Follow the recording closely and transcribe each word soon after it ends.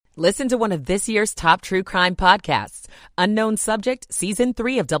Listen to one of this year's top true crime podcasts. Unknown Subject, Season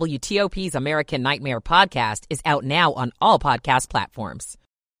 3 of WTOP's American Nightmare podcast is out now on all podcast platforms.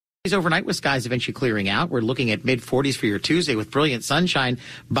 Overnight with skies eventually clearing out. We're looking at mid-40s for your Tuesday with brilliant sunshine.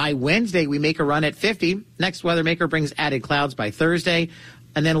 By Wednesday, we make a run at 50. Next weather maker brings added clouds by Thursday,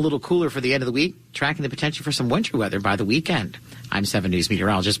 and then a little cooler for the end of the week, tracking the potential for some winter weather by the weekend. I'm 7 News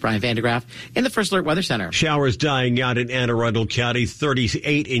meteorologist Brian Vandegraff in the First Alert Weather Center. Showers dying out in Anne Arundel County,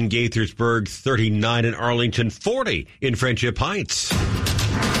 38 in Gaithersburg, 39 in Arlington, 40 in Friendship Heights.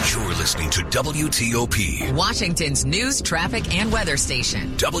 You're listening to WTOP, Washington's news, traffic, and weather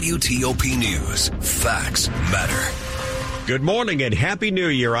station. WTOP News. Facts matter. Good morning and Happy New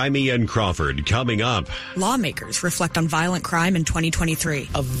Year. I'm Ian Crawford. Coming up, lawmakers reflect on violent crime in 2023.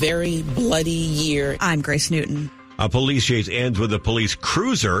 A very bloody year. I'm Grace Newton. a police chase ends with a police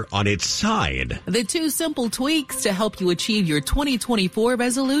cruiser on its side. The 2 simple tweaks to help you achieve your 2024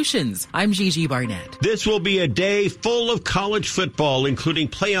 resolutions. I'm Gigi Barnett. This will be a day full of college football, including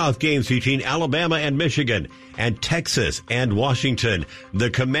playoff games between Alabama and Michigan and Texas and Washington. The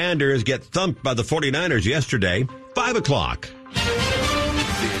Commanders get thumped by the 49ers yesterday. 5 o'clock.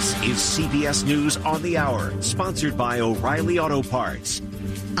 This is CBS News on the Hour, sponsored by O'Reilly Auto Parts.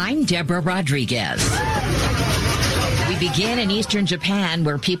 I'm Deborah Rodriguez. We begin in eastern Japan,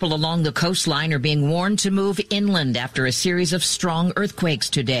 where people along the coastline are being warned to move inland after a series of strong earthquakes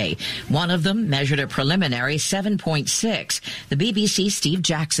today. One of them measured a preliminary 7.6. The BBC's Steve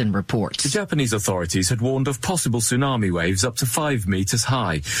Jackson reports. The Japanese authorities had warned of possible tsunami waves up to 5 meters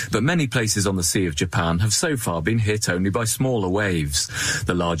high, but many places on the Sea of Japan have so far been hit only by smaller waves.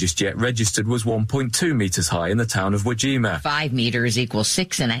 The largest yet registered was 1.2 meters high in the town of Wajima. 5 meters equals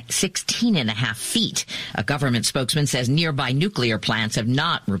 16 and a half feet. A government spokesman says nearby nuclear plants have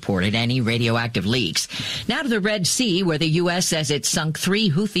not reported any radioactive leaks. Now to the Red Sea, where the U.S. says it sunk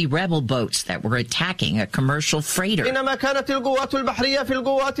 3 Houthi rebel boats that were attacking a commercial freighter. A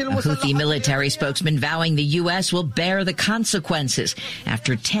Houthi military spokesman vowing the U.S. will bear the consequences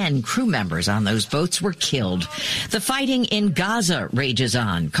after 10 crew members on those boats were killed. The fighting in Gaza rages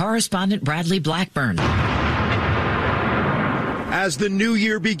on. Correspondent Bradley Blackburn. As the new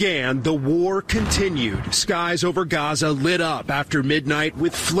year began, the war continued. Skies over Gaza lit up after midnight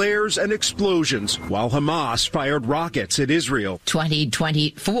with flares and explosions, while Hamas fired rockets at Israel.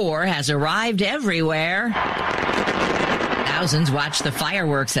 2024 has arrived everywhere. Thousands watched the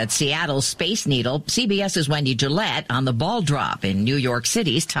fireworks at Seattle's Space Needle. CBS's Wendy Gillette on the ball drop in New York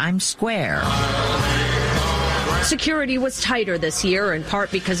City's Times Square. Security was tighter this year, in part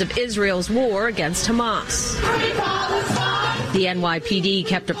because of Israel's war against Hamas. The NYPD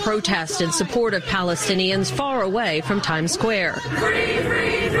kept a protest in support of Palestinians far away from Times Square. Free,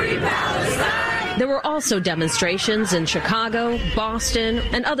 free, free Palestine! There were also demonstrations in Chicago, Boston,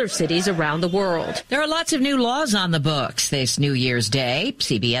 and other cities around the world. There are lots of new laws on the books this New Year's Day.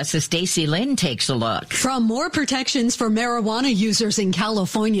 CBS's Stacey Lynn takes a look. From more protections for marijuana users in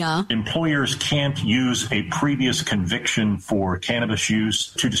California. Employers can't use a previous conviction for cannabis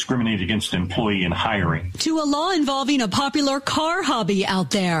use to discriminate against an employee in hiring. To a law involving a popular car hobby out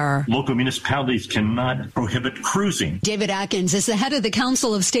there. Local municipalities cannot prohibit cruising. David Atkins is the head of the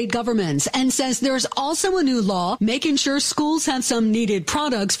Council of State Governments and says there's also a new law making sure schools have some needed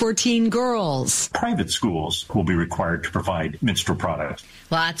products for teen girls. Private schools will be required to provide menstrual products.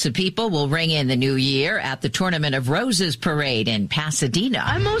 Lots of people will ring in the new year at the Tournament of Roses parade in Pasadena.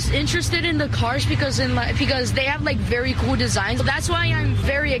 I'm most interested in the cars because they have very cool designs. That's why I'm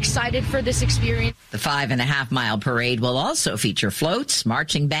very excited for this experience. The 5.5-mile parade will also feature floats,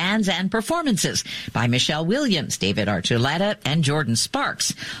 marching bands, and performances by Michelle Williams, David Archuleta, and Jordan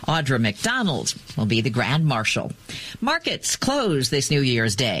Sparks. Audra McDonald will be the Grand Marshal. Markets close this New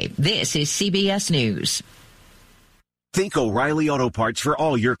Year's Day. This is CBS News. Think O'Reilly Auto Parts for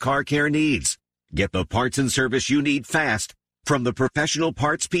all your car care needs. Get the parts and service you need fast from the professional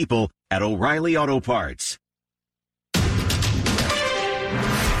parts people at O'Reilly Auto Parts.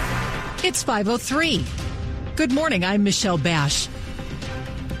 It's 5:03. Good morning. I'm Michelle Bash.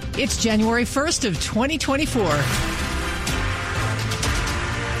 It's January 1st of 2024.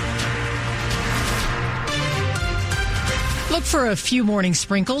 Look for a few morning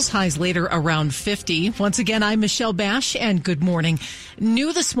sprinkles, highs later around 50. Once again, I'm Michelle Bash, and good morning.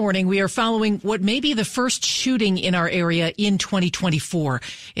 New this morning, we are following what may be the first shooting in our area in 2024.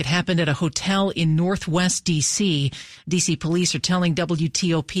 It happened at a hotel in Northwest D.C. D.C. police are telling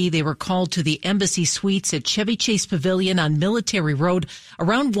WTOP they were called to the Embassy Suites at Chevy Chase Pavilion on Military Road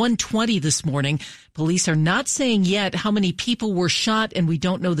around 1:20 this morning. Police are not saying yet how many people were shot, and we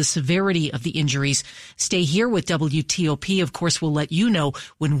don't know the severity of the injuries. Stay here with WTOP. Of course, we'll let you know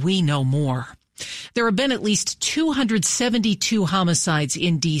when we know more. There have been at least 272 homicides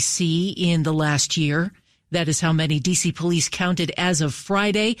in D.C. in the last year. That is how many D.C. police counted as of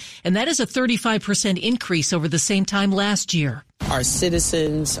Friday, and that is a 35% increase over the same time last year. Our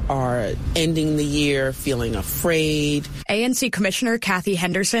citizens are ending the year feeling afraid. ANC Commissioner Kathy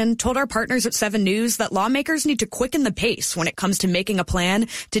Henderson told our partners at 7 News that lawmakers need to quicken the pace when it comes to making a plan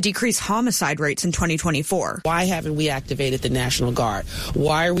to decrease homicide rates in 2024. Why haven't we activated the National Guard?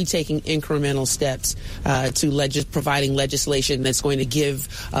 Why are we taking incremental steps to providing legislation that's going to give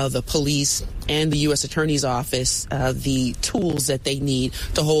the police and the U.S. Attorney's Office the tools that they need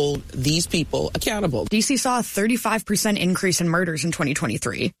to hold these people accountable? D.C. saw a 35% increase in murders in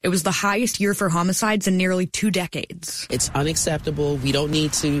 2023. It was the highest year for homicides in nearly 2 decades. It's unacceptable. We don't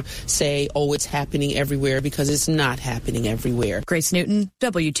need to say, oh, it's happening everywhere, because it's not happening everywhere. Grace Newton,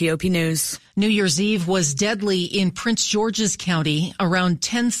 WTOP News. New Year's Eve was deadly in Prince George's County. Around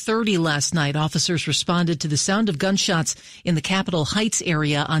 10:30 last night, officers responded to the sound of gunshots in the Capitol Heights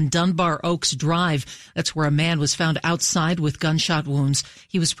area on Dunbar Oaks Drive. That's where a man was found outside with gunshot wounds.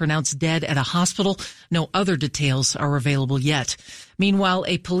 He was pronounced dead at a hospital. No other details are available yet. Meanwhile,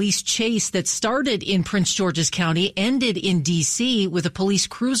 a police chase that started in Prince George's County ended in D.C. with a police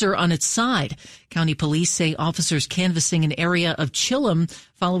cruiser on its side. County police say officers canvassing an area of Chilham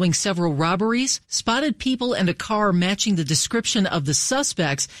following several robberies spotted people and a car matching the description of the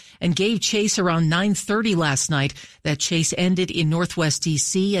suspects and gave chase around 9:30 last night. That chase ended in Northwest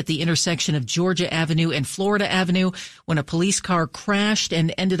D.C. at the intersection of Georgia Avenue and Florida Avenue when a police car crashed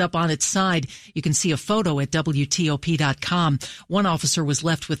and ended up on its side. You can see a photo at WTOP.com. One officer was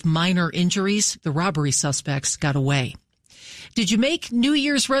left with minor injuries. The robbery suspects got away. Did you make New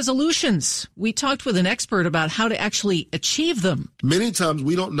Year's resolutions? We talked with an expert about how to actually achieve them. Many times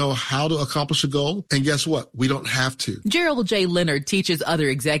we don't know how to accomplish a goal, and guess what? We don't have to. Gerald J. Leonard teaches other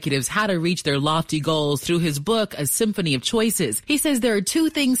executives how to reach their lofty goals through his book, A Symphony of Choices. He says there are 2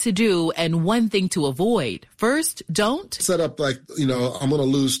 things to do and 1 thing to avoid. First, don't set up I'm going to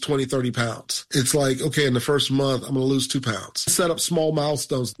lose 20, 30 pounds. It's like, okay, in the first month, I'm going to lose 2 pounds. Set up small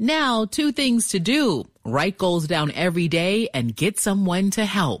milestones. Now, 2 things to do. Write goals down every day and get someone to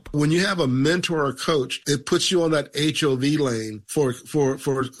help. When you have a mentor or coach, it puts you on that HOV lane for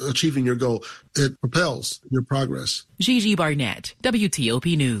achieving your goal. It propels your progress. Gigi Barnett,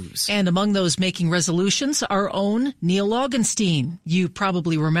 WTOP News. And among those making resolutions, our own Neil Augenstein. You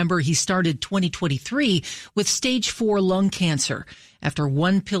probably remember he started 2023 with stage 4 lung cancer. After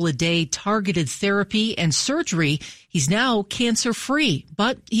 1 pill a day targeted therapy and surgery, he's now cancer-free.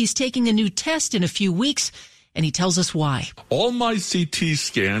 But he's taking a new test in a few weeks, and he tells us why. All my CT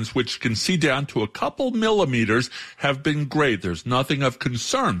scans, which can see down to a couple millimeters, have been great. There's nothing of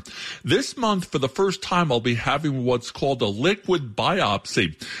concern. This month, for the first time, I'll be having what's called a liquid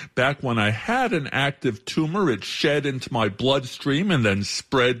biopsy. Back when I had an active tumor, it shed into my bloodstream and then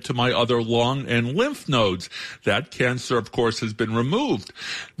spread to my other lung and lymph nodes. That cancer, of course, has been removed.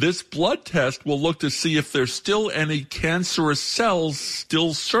 This blood test will look to see if there's still any cancerous cells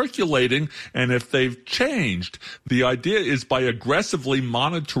still circulating and if they've changed. The idea is by aggressively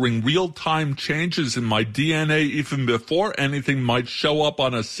monitoring real-time changes in my DNA even before anything might show up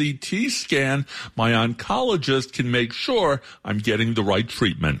on a CT scan, my oncologist can make sure I'm getting the right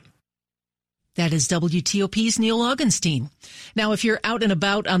treatment. That is WTOP's Neil Augenstein. Now, if you're out and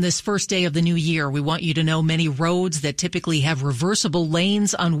about on this first day of the new year, we want you to know many roads that typically have reversible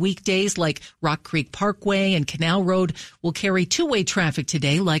lanes on weekdays, like Rock Creek Parkway and Canal Road, will carry 2-way traffic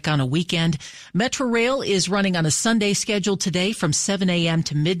today, like on a weekend. Metrorail is running on a Sunday schedule today from 7 a.m.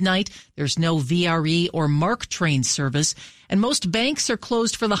 to midnight. There's no VRE or MARC train service. And most banks are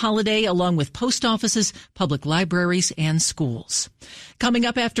closed for the holiday, along with post offices, public libraries, and schools. Coming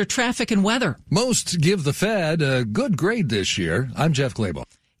up after traffic and weather. Most give the Fed a good grade this year. I'm Jeff Claiborne.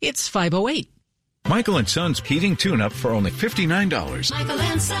 It's 5:08. Michael & Son's heating tune-up for only $59.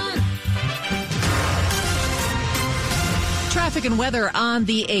 Michael & Son. Traffic and weather on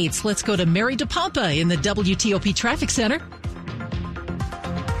the 8th. Let's go to Mary DePompa in the WTOP Traffic Center.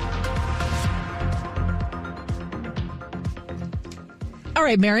 All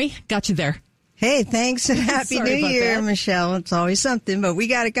right, Mary, got you there. Hey, thanks, and Happy New Year, Michelle. It's always something, but we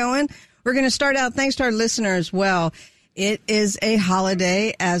got it going. We're going to start out, thanks to our listener as well. It is a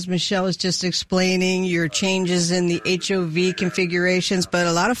holiday, as Michelle was just explaining, your changes in the HOV configurations, but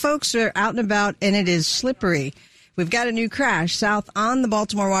a lot of folks are out and about, and it is slippery. We've got a new crash south on the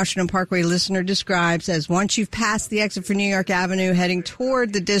Baltimore-Washington Parkway. Listener describes as once you've passed the exit for New York Avenue heading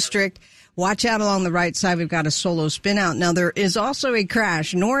toward the district, Watch out along the right side. We've got a solo spin out. Now, there is also a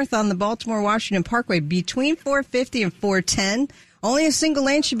crash north on the Baltimore-Washington Parkway between 450 and 410. Only a single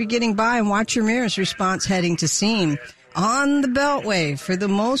lane should be getting by, and watch your mirrors. Response heading to scene. On the Beltway, for the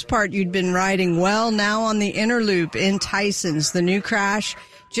most part, you'd been riding well. Now on the inner loop in Tysons, the new crash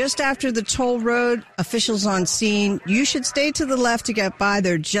just after the toll road. Officials on scene. You should stay to the left to get by.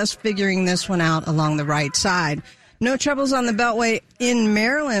 They're just figuring this one out along the right side. No troubles on the Beltway in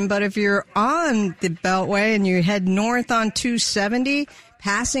Maryland, but if you're on the Beltway and you head north on 270,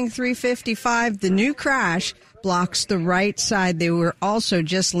 passing 355, the new crash blocks the right side. They were also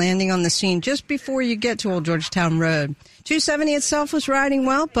just landing on the scene just before you get to Old Georgetown Road. 270 itself was riding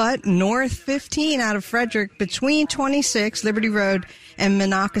well, but north 15 out of Frederick between 26 Liberty Road and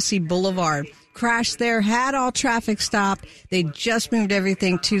Monocacy Boulevard. Crash there, had all traffic stopped. They just moved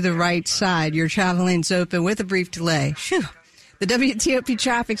everything to the right side. Your travel lane's open with a brief delay. Phew. The WTOP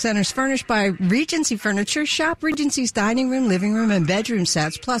Traffic Center is furnished by Regency Furniture. Shop Regency's dining room, living room, and bedroom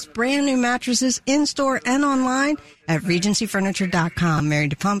sets, plus brand new mattresses in-store and online at regencyfurniture.com. Mary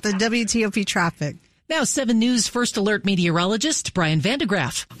DePompa, WTOP Traffic. Now, 7 News First Alert meteorologist Brian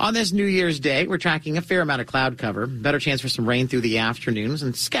Vandegraff. On this New Year's Day, we're tracking a fair amount of cloud cover. Better chance for some rain through the afternoons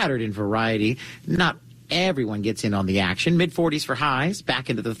and scattered in variety. Not everyone gets in on the action. Mid-40s for highs, back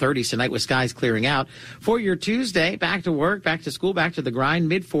into the 30s tonight with skies clearing out. For your Tuesday, back to work, back to school, back to the grind.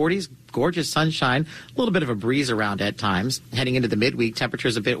 Mid-40s, gorgeous sunshine, a little bit of a breeze around at times. Heading into the midweek,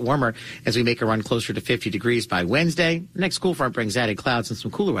 temperatures a bit warmer as we make a run closer to 50 degrees by Wednesday. Next cool front brings added clouds and some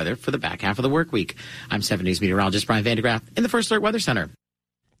cooler weather for the back half of the work week. I'm 7 News meteorologist Brian Vandegraff in the First Alert Weather Center.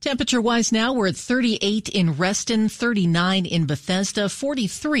 Temperature-wise now, we're at 38 in Reston, 39 in Bethesda,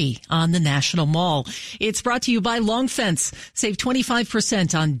 43 on the National Mall. It's brought to you by Long Fence. Save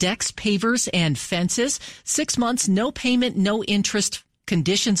 25% on decks, pavers, and fences. 6 months, no payment, no interest.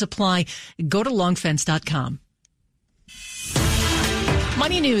 Conditions apply. Go to longfence.com.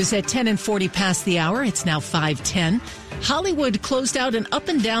 Money news at 10 and 40 past the hour. It's now 5:10. Hollywood closed out an up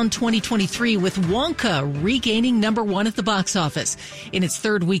and down 2023 with Wonka regaining number 1 at the box office. In its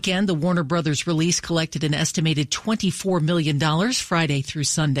third weekend, the Warner Brothers release collected an estimated $24 million Friday through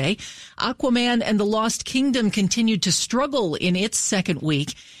Sunday. Aquaman and the Lost Kingdom continued to struggle in its second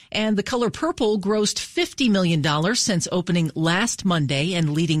week. And The Color Purple grossed $50 million since opening last Monday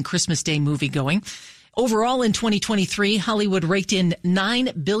and leading Christmas Day moviegoing. Overall, in 2023, Hollywood raked in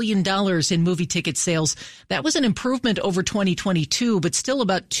 $9 billion in movie ticket sales. That was an improvement over 2022, but still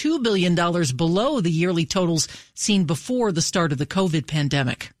about $2 billion below the yearly totals seen before the start of the COVID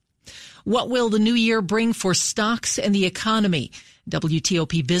pandemic. What will the new year bring for stocks and the economy?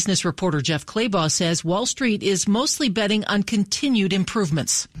 WTOP business reporter Jeff Claybaugh says Wall Street is mostly betting on continued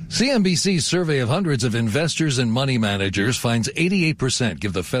improvements. CNBC's survey of hundreds of investors and money managers finds 88%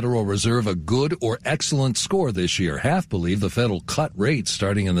 give the Federal Reserve a good or excellent score this year. Half believe the Fed will cut rates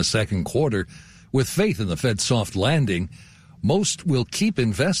starting in the second quarter. With faith in the Fed's soft landing, most will keep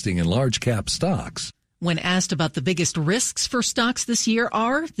investing in large cap stocks. When asked about the biggest risks for stocks this year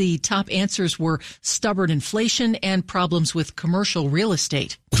the top answers were stubborn inflation and problems with commercial real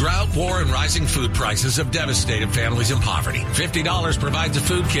estate. Drought, war, and rising food prices have devastated families in poverty. $50 provides a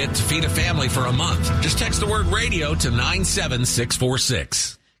food kit to feed a family for a month. Just text the word radio to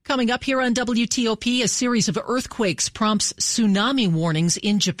 97646. Coming up here on WTOP, a series of earthquakes prompts tsunami warnings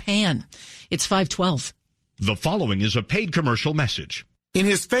in Japan. It's 5:12. The following is a paid commercial message. In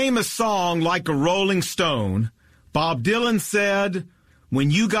his famous song, Like a Rolling Stone, Bob Dylan said,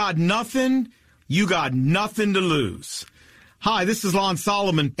 when you got nothing to lose. Hi, this is Lon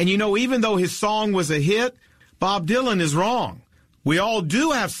Solomon. And you know, even though his song was a hit, Bob Dylan is wrong. We all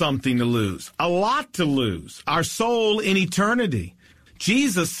do have something to lose, a lot to lose, our soul in eternity.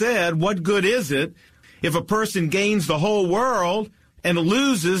 Jesus said, what good is it if a person gains the whole world and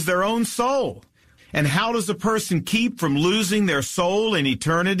loses their own soul? And how does a person keep from losing their soul in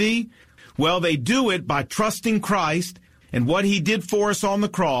eternity? Well, they do it by trusting Christ and what he did for us on the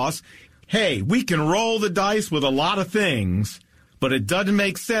cross. Hey, we can roll the dice with a lot of things, but it doesn't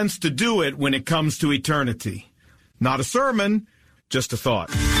make sense to do it when it comes to eternity. Not a sermon, just a thought.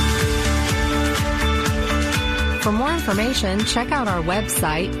 For more information, check out our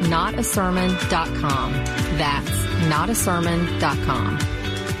website, notasermon.com. That's notasermon.com.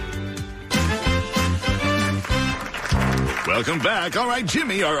 Welcome back. All right,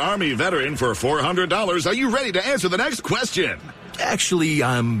 Jimmy, our Army veteran, for $400. Are you ready to answer the next question? Actually,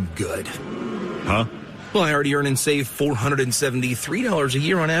 I'm good. Huh? Well, I already earn and save $473 a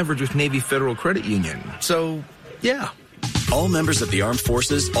year on average with Navy Federal Credit Union. So, yeah. All members of the armed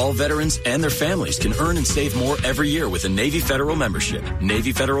forces, all veterans, and their families can earn and save more every year with a Navy Federal membership.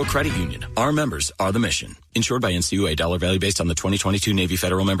 Navy Federal Credit Union. Our members are the mission. Insured by NCUA. Dollar value based on the 2022 Navy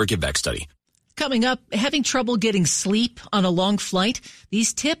Federal member giveback study. Coming up, having trouble getting sleep on a long flight?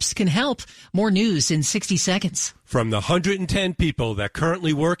 These tips can help. More news in 60 seconds. From the 110 people that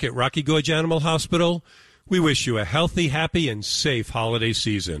currently work at Rocky Gorge Animal Hospital, we wish you a healthy, happy, and safe holiday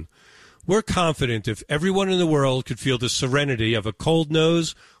season. We're confident if everyone in the world could feel the serenity of a cold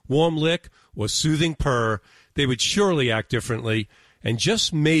nose, warm lick, or soothing purr, they would surely act differently, and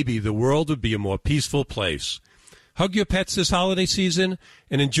just maybe the world would be a more peaceful place. Hug your pets this holiday season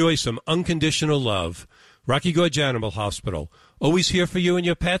and enjoy some unconditional love. Rocky Gorge Animal Hospital, always here for you and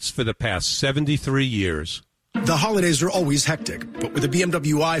your pets for the past 73 years. The holidays are always hectic, but with the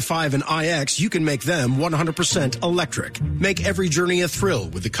BMW i5 and iX, you can make them 100% electric. Make every journey a thrill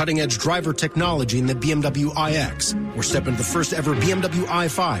with the cutting-edge driver technology in the BMW iX. Or step into the first ever BMW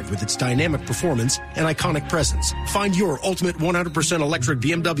i5 with its dynamic performance and iconic presence. Find your ultimate 100% electric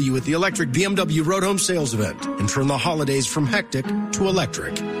BMW at the Electric BMW Road Home Sales Event and turn the holidays from hectic to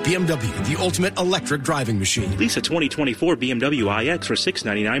electric. BMW, the ultimate electric driving machine. Lease a 2024 BMW iX for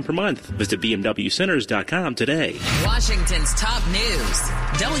 $699 per month. Visit BMWcenters.com today. Washington's top news,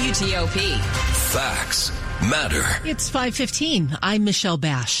 WTOP. Facts matter. It's 5:15. I'm Michelle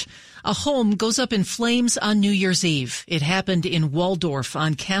Bash. A home goes up in flames on New Year's Eve. It happened in Waldorf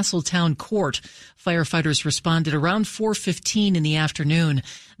on Castletown Court. Firefighters responded around 4:15 in the afternoon.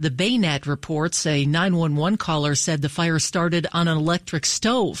 The Baynet reports a 911 caller said the fire started on an electric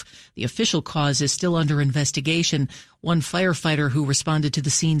stove. The official cause is still under investigation. One firefighter who responded to the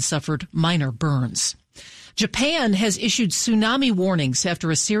scene suffered minor burns. Japan has issued tsunami warnings after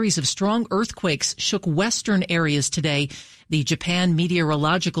a series of strong earthquakes shook western areas today. The Japan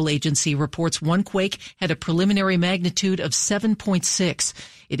Meteorological Agency reports one quake had a preliminary magnitude of 7.6.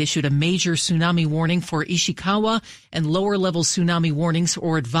 It issued a major tsunami warning for Ishikawa and lower-level tsunami warnings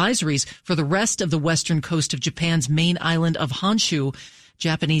or advisories for the rest of the western coast of Japan's main island of Honshu.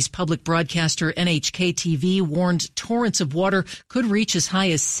 Japanese public broadcaster NHK TV warned torrents of water could reach as high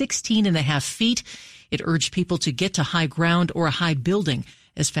as 16.5 feet. It urged people to get to high ground or a high building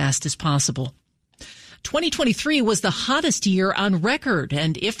as fast as possible. 2023 was the hottest year on record,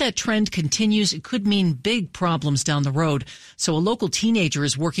 and if that trend continues, it could mean big problems down the road. So a local teenager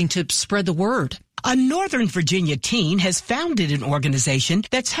is working to spread the word. A Northern Virginia teen has founded an organization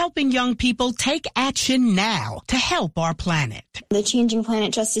that's helping young people take action now to help our planet. The Changing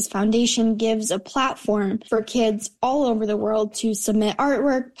Planet Justice Foundation gives a platform for kids all over the world to submit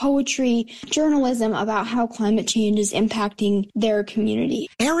artwork, poetry, journalism about how climate change is impacting their community.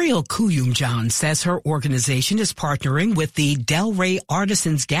 Ariel Kuyumjan says her organization is partnering with the Delray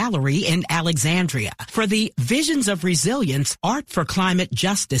Artisans Gallery in Alexandria for the Visions of Resilience Art for Climate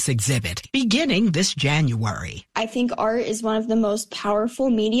Justice exhibit, beginning this January. I think art is one of the most powerful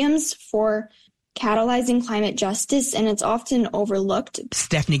mediums for catalyzing climate justice, and it's often overlooked.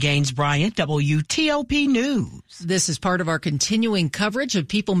 Stephanie Gaines Bryant, WTOP News. This is part of our continuing coverage of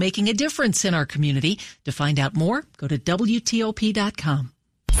people making a difference in our community. To find out more, go to WTOP.com.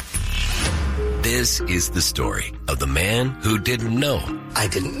 This is the story of the man who didn't know. I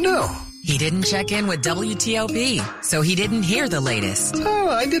didn't know. He didn't check in with WTOP, so he didn't hear the latest. Oh,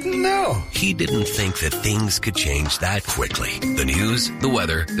 I didn't know. He didn't think that things could change that quickly. The news, the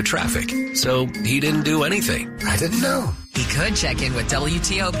weather, the traffic. So he didn't do anything. I didn't know. He could check in with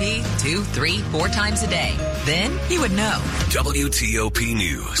WTOP 2, 3, 4 times a day. Then he would know. WTOP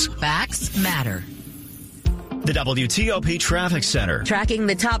News. Facts matter. The WTOP Traffic Center. Tracking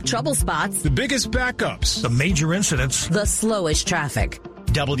the top trouble spots. The biggest backups. The major incidents. The slowest traffic.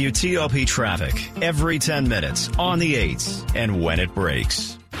 WTOP Traffic. Every 10 minutes, on the 8s, and when it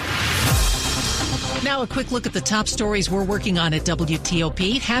breaks. Now a quick look at the top stories we're working on at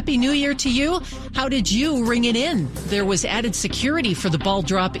WTOP. Happy New Year to you. How did you ring it in? There was added security for the ball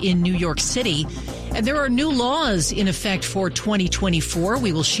drop in New York City. And there are new laws in effect for 2024.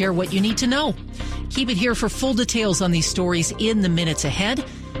 We will share what you need to know. Keep it here for full details on these stories in the minutes ahead.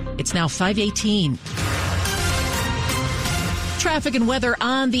 It's now 5:18. Traffic and weather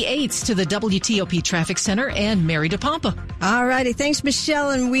on the 8s to the WTOP Traffic Center and Mary DePompa. All righty. Thanks,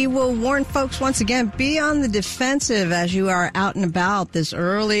 Michelle. And we will warn folks once again, be on the defensive as you are out and about this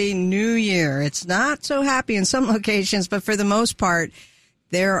early new year. It's not so happy in some locations, but for the most part,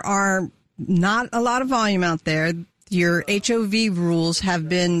 there are not a lot of volume out there. your HOV rules have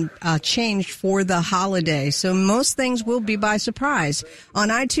been changed for the holiday, so most things will be by surprise.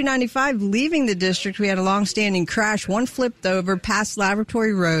 On I-295, leaving the district, we had a long-standing crash. One flipped over past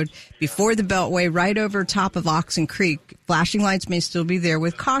Laboratory Road before the Beltway, right over top of Oxen Creek. Flashing lights may still be there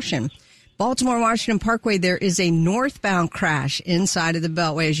with caution. Baltimore-Washington Parkway, there is a northbound crash inside of the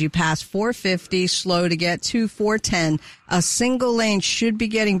Beltway as you pass 450, slow to get to 410. A single lane should be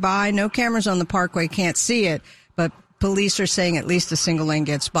getting by. No cameras on the Parkway, can't see it, but police are saying at least a single lane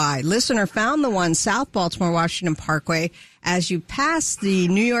gets by. Listener found the one South Baltimore-Washington Parkway as you pass the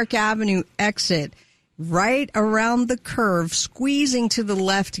New York Avenue exit, right around the curve, squeezing to the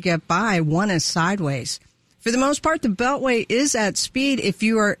left to get by. One is sideways. For the most part, the Beltway is at speed. If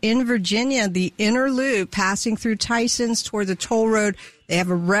you are in Virginia, the inner loop passing through Tyson's toward the toll road, they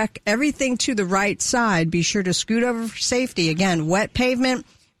have a wreck. Everything to the right side. Be sure to scoot over for safety. Again, wet pavement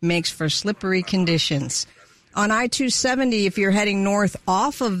makes for slippery conditions. On I-270, if you're heading north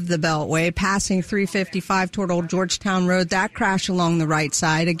off of the Beltway, passing 355 toward Old Georgetown Road, that crash along the right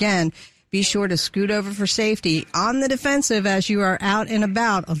side. Again, be sure to scoot over for safety. On the defensive as you are out and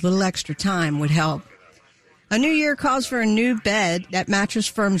about, a little extra time would help. A new year calls for a new bed at Mattress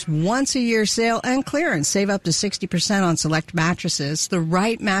Firm's once-a-year sale and clearance. Save up to 60% on select mattresses. The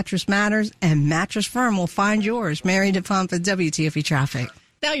right mattress matters, and Mattress Firm will find yours. Mary DePompa, WTOP Traffic.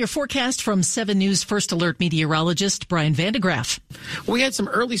 Now your forecast from 7 News First Alert meteorologist Brian Vandegraff. We had some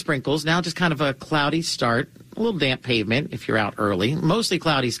early sprinkles. Now just kind of a cloudy start. A little damp pavement if you're out early. Mostly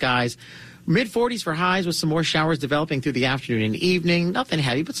cloudy skies. Mid-40s for highs with some more showers developing through the afternoon and evening. Nothing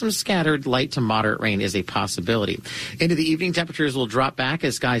heavy, but some scattered light to moderate rain is a possibility. Into the evening, temperatures will drop back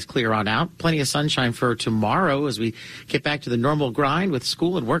as skies clear on out. Plenty of sunshine for tomorrow as we get back to the normal grind with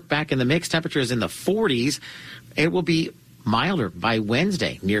school and work back in the mix. Temperatures in the 40s. It will be milder by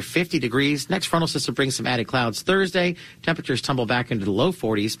Wednesday, near 50 degrees. Next frontal system brings some added clouds Thursday. Temperatures tumble back into the low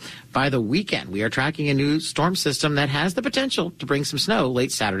 40s. By the weekend, we are tracking a new storm system that has the potential to bring some snow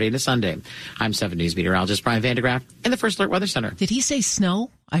late Saturday to Sunday. I'm 7 News meteorologist Brian Vandegraff in the First Alert Weather Center. Did he say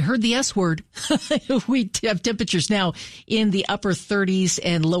snow? I heard the S word. We have temperatures now in the upper 30s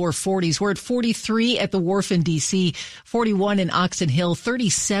and lower 40s. We're at 43 at the Wharf in D.C., 41 in Oxon Hill,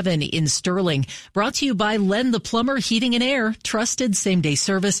 37 in Sterling. Brought to you by Len the Plumber Heating and Air. Trusted same-day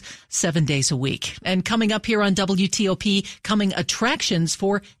service, 7 days a week. And coming up here on WTOP, coming attractions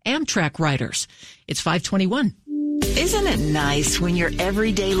for Amtrak riders. It's 5:21. Isn't it nice when your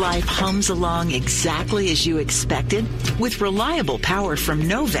everyday life hums along exactly as you expected? With reliable power from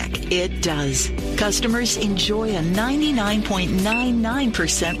Novec, it does. Customers enjoy a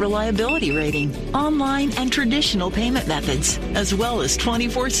 99.99% reliability rating, online and traditional payment methods, as well as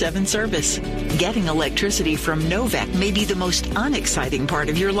 24/7 service. Getting electricity from Novec may be the most unexciting part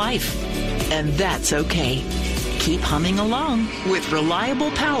of your life, and that's okay. Keep humming along with reliable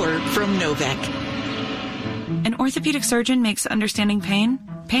power from Novec. An orthopedic surgeon makes understanding pain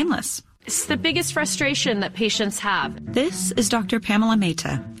painless. It's the biggest frustration that patients have. This is Dr. Pamela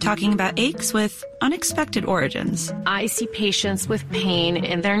Mehta talking about aches with unexpected origins. I see patients with pain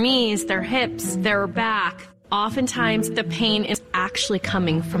in their knees, their hips, their back. Oftentimes, the pain is actually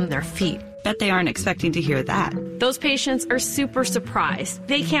coming from their feet. Bet they aren't expecting to hear that. Those patients are super surprised.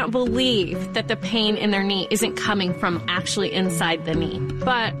 They can't believe that the pain in their knee isn't coming from actually inside the knee.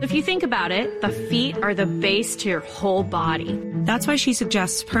 But if you think about it, the feet are the base to your whole body. That's why she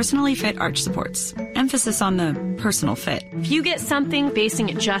suggests personally fit arch supports. Emphasis on the personal fit. If you get something basing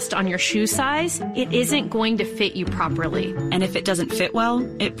it just on your shoe size, it isn't going to fit you properly. And if it doesn't fit well,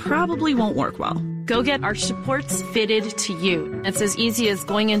 it probably won't work well. Go get arch supports fitted to you. It's as easy as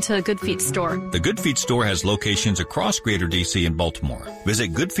going into a Good Feet store. The Good Feet store has locations across Greater D.C. and Baltimore.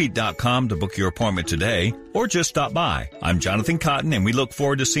 Visit goodfeet.com to book your appointment today or just stop by. I'm Jonathan Cotton, and we look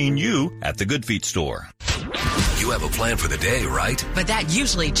forward to seeing you at the Good Feet store. You have a plan for the day, right? But that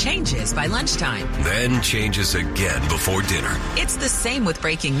usually changes by lunchtime. Then changes again before dinner. It's the same with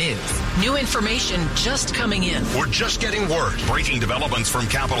breaking news. New information just coming in. We're just getting word. Breaking developments from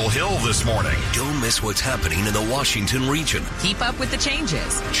Capitol Hill this morning. Don't miss what's happening in the Washington region. Keep up with the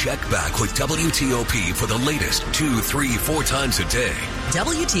changes. Check back with WTOP for the latest 2, 3, 4 times a day.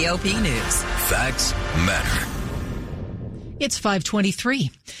 WTOP News. Facts matter. It's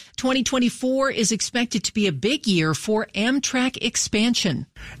 5:23. 2024 is expected to be a big year for Amtrak expansion.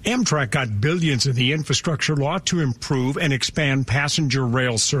 Amtrak got billions in the infrastructure law to improve and expand passenger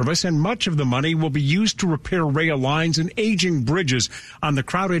rail service, and much of the money will be used to repair rail lines and aging bridges on the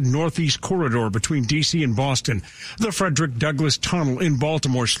crowded Northeast Corridor between D.C. and Boston. The Frederick Douglass Tunnel in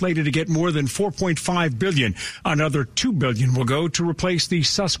Baltimore slated to get more than $4.5 billion. Another $2 billion will go to replace the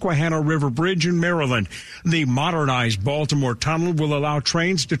Susquehanna River Bridge in Maryland. The modernized Baltimore Tunnel will allow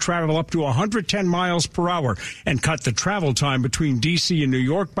trains to travel up to 110 miles per hour and cut the travel time between D.C. and New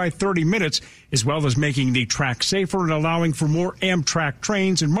York by 30 minutes, as well as making the track safer and allowing for more Amtrak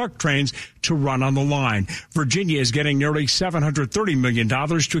trains and MARC trains to run on the line. Virginia is getting nearly $730 million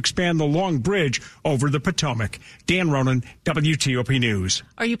to expand the Long Bridge over the Potomac. Dan Ronan, WTOP News.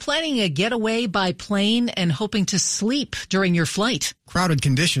 Are you planning a getaway by plane and hoping to sleep during your flight? Crowded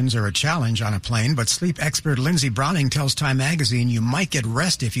conditions are a challenge on a plane, but sleep expert Lindsey Browning tells Time Magazine you might get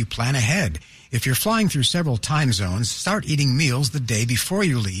rest if you plan ahead. If you're flying through several time zones, start eating meals the day before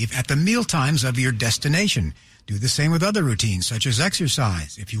you leave at the meal times of your destination. Do the same with other routines, such as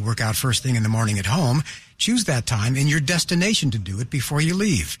exercise. If you work out first thing in the morning at home, choose that time in your destination to do it before you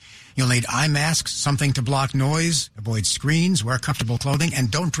leave. You'll need eye masks, something to block noise, avoid screens, wear comfortable clothing, and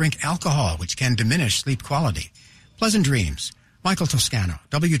don't drink alcohol, which can diminish sleep quality. Pleasant dreams. Michael Toscano,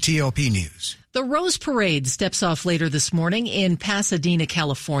 WTOP News. The Rose Parade steps off later this morning in Pasadena,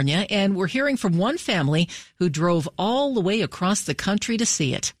 California, and we're hearing from one family who drove all the way across the country to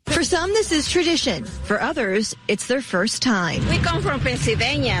see it. For some, this is tradition. For others, it's their first time. We come from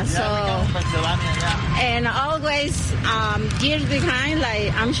Pennsylvania, and always years behind,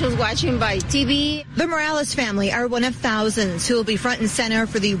 like I'm just watching by TV. The Morales family are one of thousands who will be front and center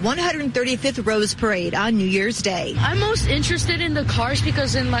for the 135th Rose Parade on New Year's Day. I'm most interested in the cars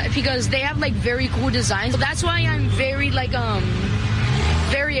because they have very cool designs. So that's why I'm very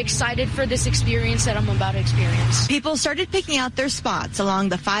excited for this experience that I'm about to experience. People started picking out their spots along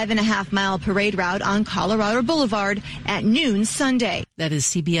the 5.5-mile parade route on Colorado Boulevard at noon Sunday. That is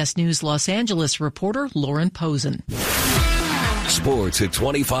CBS News Los Angeles reporter Lauren Posen. Sports at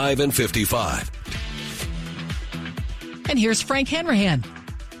 25 and 55. And here's Frank Hanrahan.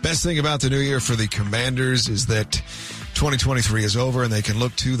 Best thing about the new year for the Commanders is that 2023 is over and they can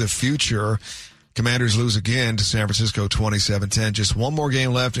look to the future. Commanders lose again to San Francisco 27-10. Just one more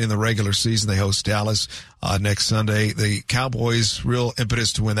game left in the regular season. They host Dallas next Sunday. The Cowboys, real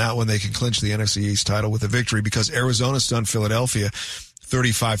impetus to win that one. They can clinch the NFC East title with a victory because Arizona stunned Philadelphia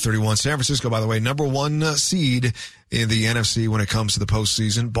 35-31. San Francisco, by the way, number one seed in the NFC when it comes to the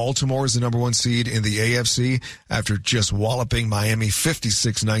postseason. Baltimore is the number one seed in the AFC after just walloping Miami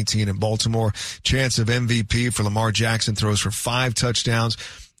 56-19 in Baltimore. Chance of MVP for Lamar Jackson, throws for 5 touchdowns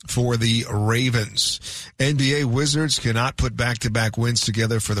for the Ravens. NBA Wizards cannot put back-to-back wins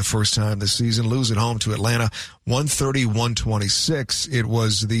together for the first time this season. Lose at home to Atlanta 130-126. It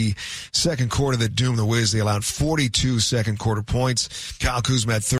was the second quarter that doomed the Wiz. They allowed 42 second quarter points. Kyle Kuzma had